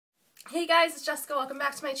Hey guys, it's Jessica. Welcome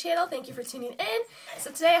back to my channel. Thank you for tuning in.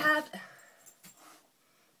 So today I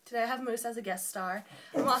have Moose as a guest star.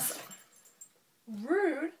 I'm also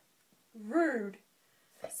rude.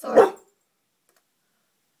 Sorry.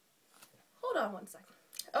 Hold on one second.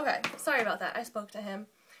 Okay, sorry about that. I spoke to him.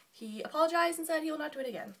 He apologized and said he will not do it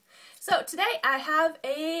again. So today I have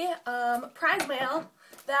a prize mail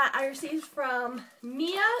that I received from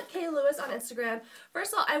Mia K. Lewis on Instagram.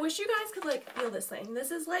 First of all, I wish you guys could like feel this thing.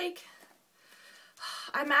 This is like,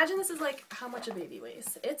 I imagine this is like how much a baby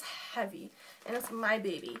weighs. It's heavy, and it's my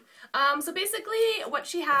baby. So basically what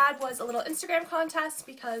she had was a little Instagram contest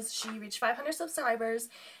because she reached 500 subscribers,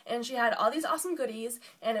 and she had all these awesome goodies,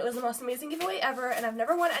 and it was the most amazing giveaway ever, and I've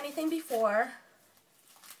never won anything before.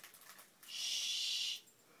 Shh.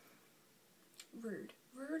 Rude.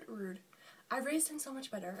 I've raised him so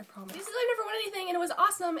much better, I promise. Basically, I've never won anything, and it was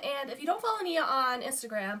awesome, and if you don't follow Nia on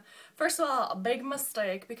Instagram, first of all, a big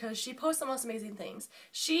mistake, because she posts the most amazing things.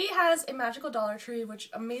 She has a magical Dollar Tree, which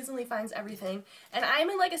amazingly finds everything, and I'm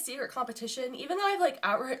in, like, a secret competition. Even though I've, like,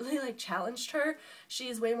 outrightly, like, challenged her,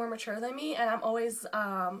 she's way more mature than me, and I'm always,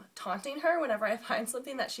 taunting her whenever I find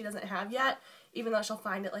something that she doesn't have yet, even though she'll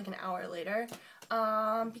find it, like, an hour later,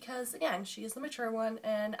 because, again, she is the mature one,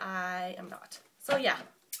 and I am not. So, yeah,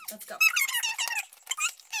 let's go.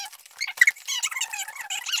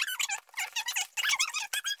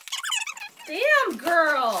 Damn,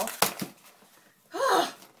 girl!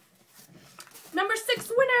 Number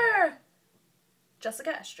 6 winner!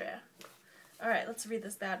 Jessica Estrella. Alright, let's read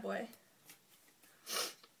this bad boy.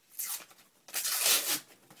 So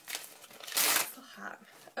hot.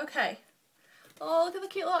 Okay. Oh, look at the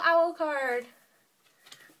cute little owl card.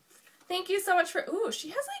 Thank you so much for... Ooh, she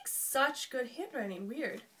has like such good handwriting.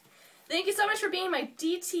 Weird. Thank you so much for being my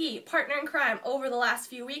DT partner in crime over the last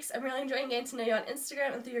few weeks. I'm really enjoying getting to know you on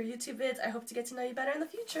Instagram and through your YouTube vids. I hope to get to know you better in the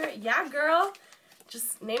future. Yeah, girl.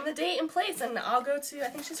 Just name the date and place, and I'll go to, I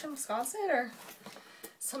think she's from Wisconsin or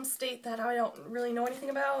some state that I don't really know anything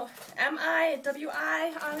about. M-I,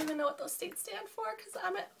 W-I, I don't even know what those states stand for because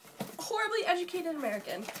I'm a horribly educated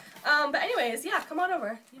American. But anyways, yeah, come on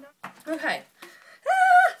over, you know. Okay.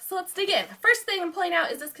 So let's dig in. First thing I'm pulling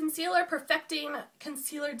out is this Concealer Perfecting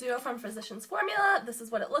Concealer Duo from Physicians Formula. This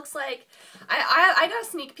is what it looks like. I got a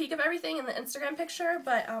sneak peek of everything in the Instagram picture,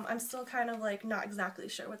 but I'm still kind of like not exactly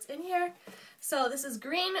sure what's in here. So this is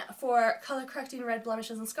green for color correcting red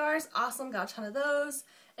blemishes and scars. Awesome, got a ton of those.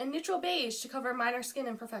 And neutral beige to cover minor skin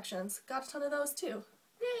imperfections. Got a ton of those too.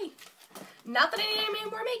 Yay! Not that I need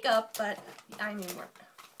any more makeup, but I need more.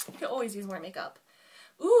 You could always use more makeup.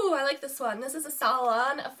 Ooh, I like this one. This is a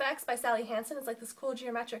Salon Effects by Sally Hansen. It's like this cool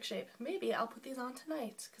geometric shape. Maybe I'll put these on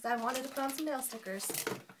tonight because I wanted to put on some nail stickers.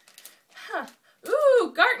 Huh.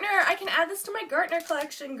 Ooh, Gartner. I can add this to my Gartner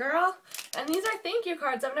collection, girl. And these are thank you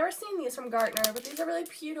cards. I've never seen these from Gartner, but these are really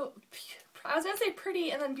beautiful. I was going to say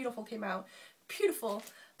pretty, and then beautiful came out. Beautiful.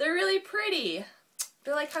 They're really pretty.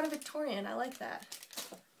 They're like kind of Victorian. I like that.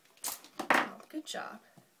 Oh, good job.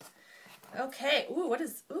 Okay, ooh, what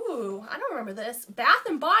is, ooh, I don't remember this. Bath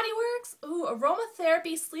and Body Works, ooh,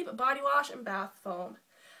 Aromatherapy Sleep Body Wash and Bath Foam.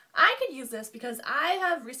 I could use this because I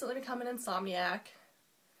have recently become an insomniac.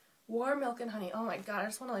 Warm milk and honey, oh my god, I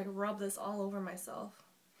just want to like rub this all over myself.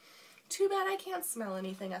 Too bad I can't smell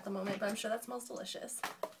anything at the moment, but I'm sure that smells delicious.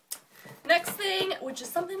 Next thing, which is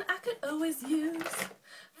something I could always use.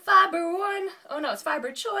 Fiber One, oh no, it's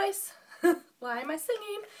Fiber Choice. Why am I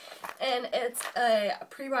singing? And it's a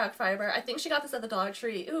prebiotic fiber. I think she got this at the Dollar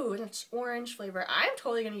Tree. Ooh, and it's orange flavor. I'm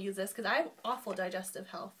totally going to use this because I have awful digestive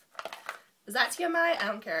health. Is that TMI? I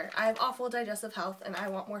don't care. I have awful digestive health and I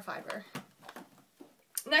want more fiber.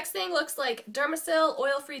 Next thing looks like Dermasil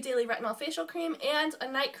Oil-Free Daily Retinol Facial Cream and a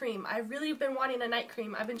night cream. I've really been wanting a night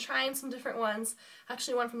cream. I've been trying some different ones.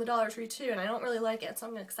 Actually one from the Dollar Tree too, and I don't really like it, so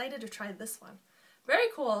I'm excited to try this one. Very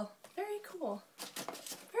cool. Very cool.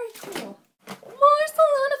 Very cool. More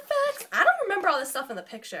Salon Effects. I don't remember all this stuff in the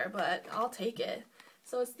picture, but I'll take it.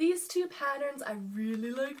 So it's these two patterns. I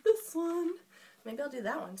really like this one. Maybe I'll do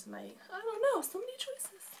that one tonight. I don't know. So many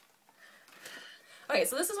choices. Okay,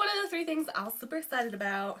 so this is one of the 3 things I'm super excited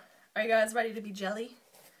about. Are you guys ready to be jelly?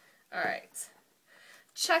 Alright.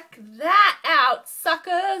 Check that out,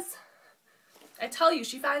 suckers! I tell you,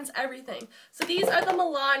 she finds everything. So these are the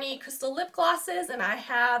Milani Crystal Lip Glosses, and I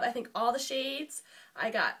have, I think, all the shades. I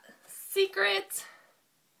got Secret,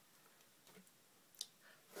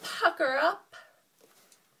 Pucker Up,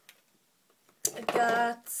 I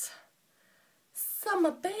got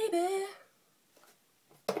Summer Baby,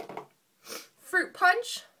 Fruit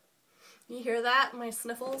Punch. You hear that? My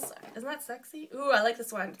sniffles. Isn't that sexy? Ooh, I like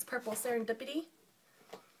this one. It's Purple Serendipity.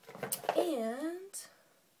 And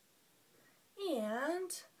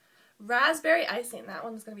Raspberry icing. That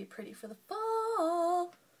one's going to be pretty for the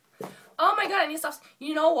fall. Oh my god, I need to stop.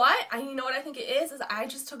 You know what? You know what I think it is I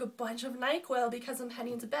just took a bunch of NyQuil because I'm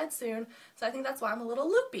heading to bed soon. So I think that's why I'm a little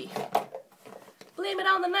loopy. Blame it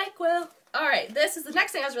on the NyQuil. Alright, this is the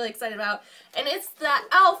next thing I was really excited about. And it's the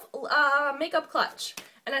e.l.f. Makeup Clutch.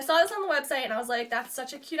 And I saw this on the website and I was like, that's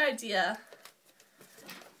such a cute idea.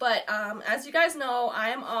 But as you guys know, I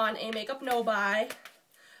am on a makeup no-buy.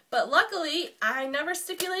 But luckily, I never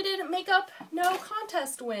stipulated makeup no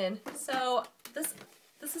contest win. So this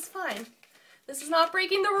is fine. This is not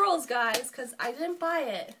breaking the rules, guys, because I didn't buy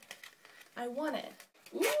it. I won it.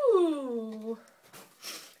 Ooh.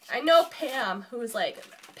 I know Pam, who is like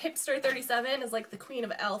Pipster37, is like the queen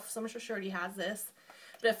of e.l.f., so I'm sure she already has this.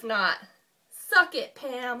 But if not, suck it,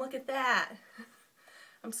 Pam. Look at that.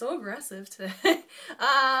 I'm so aggressive today.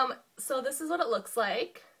 So this is what it looks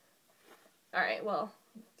like. Alright, well,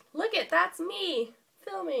 look it, that's me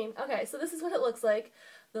filming. Okay, so this is what it looks like.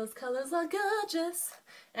 Those colors are gorgeous.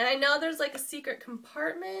 And I know there's like a secret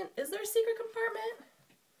compartment. Is there a secret compartment?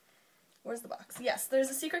 Where's the box? Yes, there's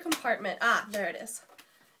a secret compartment. Ah, there it is.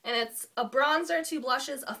 And it's a bronzer, 2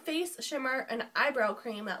 blushes, a face shimmer, an eyebrow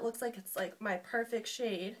cream that looks like it's like my perfect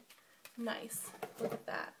shade. Nice. Look at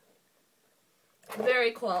that.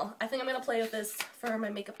 Very cool. I think I'm going to play with this for my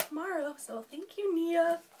makeup tomorrow. So thank you,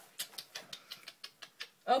 Nia.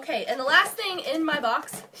 Okay, and the last thing in my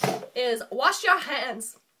box is wash your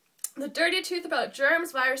hands. The dirty truth about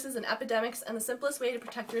germs, viruses, and epidemics, and the simplest way to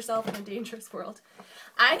protect yourself in a dangerous world.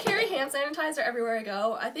 I carry hand sanitizer everywhere I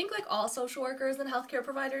go. I think like all social workers and healthcare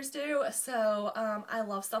providers do, so I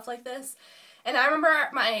love stuff like this. And I remember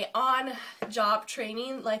my on-job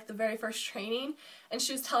training, like the very first training, and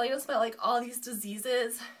she was telling us about like all these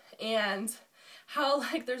diseases and how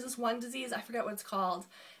like there's this one disease, I forget what it's called,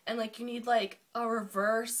 and like you need like a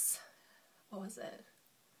reverse, what was it?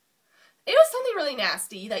 It was something really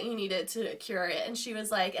nasty that you needed to cure it, and she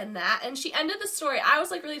was like, and she ended the story. I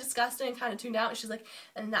was like really disgusted and kind of tuned out, and she's like,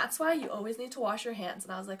 and that's why you always need to wash your hands.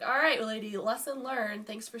 And I was like, alright lady, lesson learned,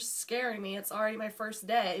 thanks for scaring me. It's already my first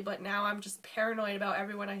day, but now I'm just paranoid about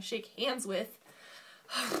everyone I shake hands with.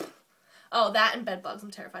 Oh, that and bed bugs.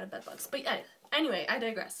 I'm terrified of bed bugs. But anyway, I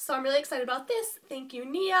digress. So I'm really excited about this. Thank you,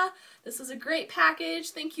 Nia. This was a great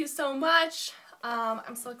package. Thank you so much.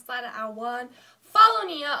 I'm so excited I won. Follow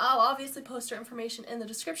Nia. I'll obviously post her information in the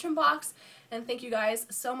description box. And thank you guys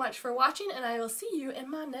so much for watching, and I will see you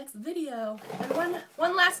in my next video. And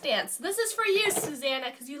one last dance. This is for you, Susanna,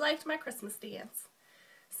 because you liked my Christmas dance.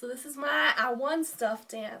 So this is my I won stuff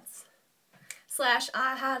dance. /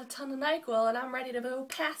 I had a ton of NyQuil and I'm ready to go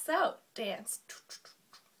pass out dance.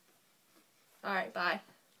 Alright, bye.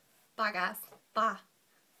 Bye, guys. Bye.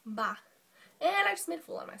 Bye. And I just made a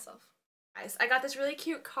fool of myself. Guys, I got this really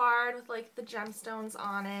cute card with like the gemstones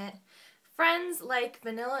on it. Friends like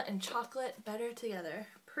vanilla and chocolate better together.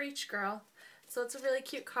 Preach, girl. So it's a really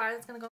cute card that's going to go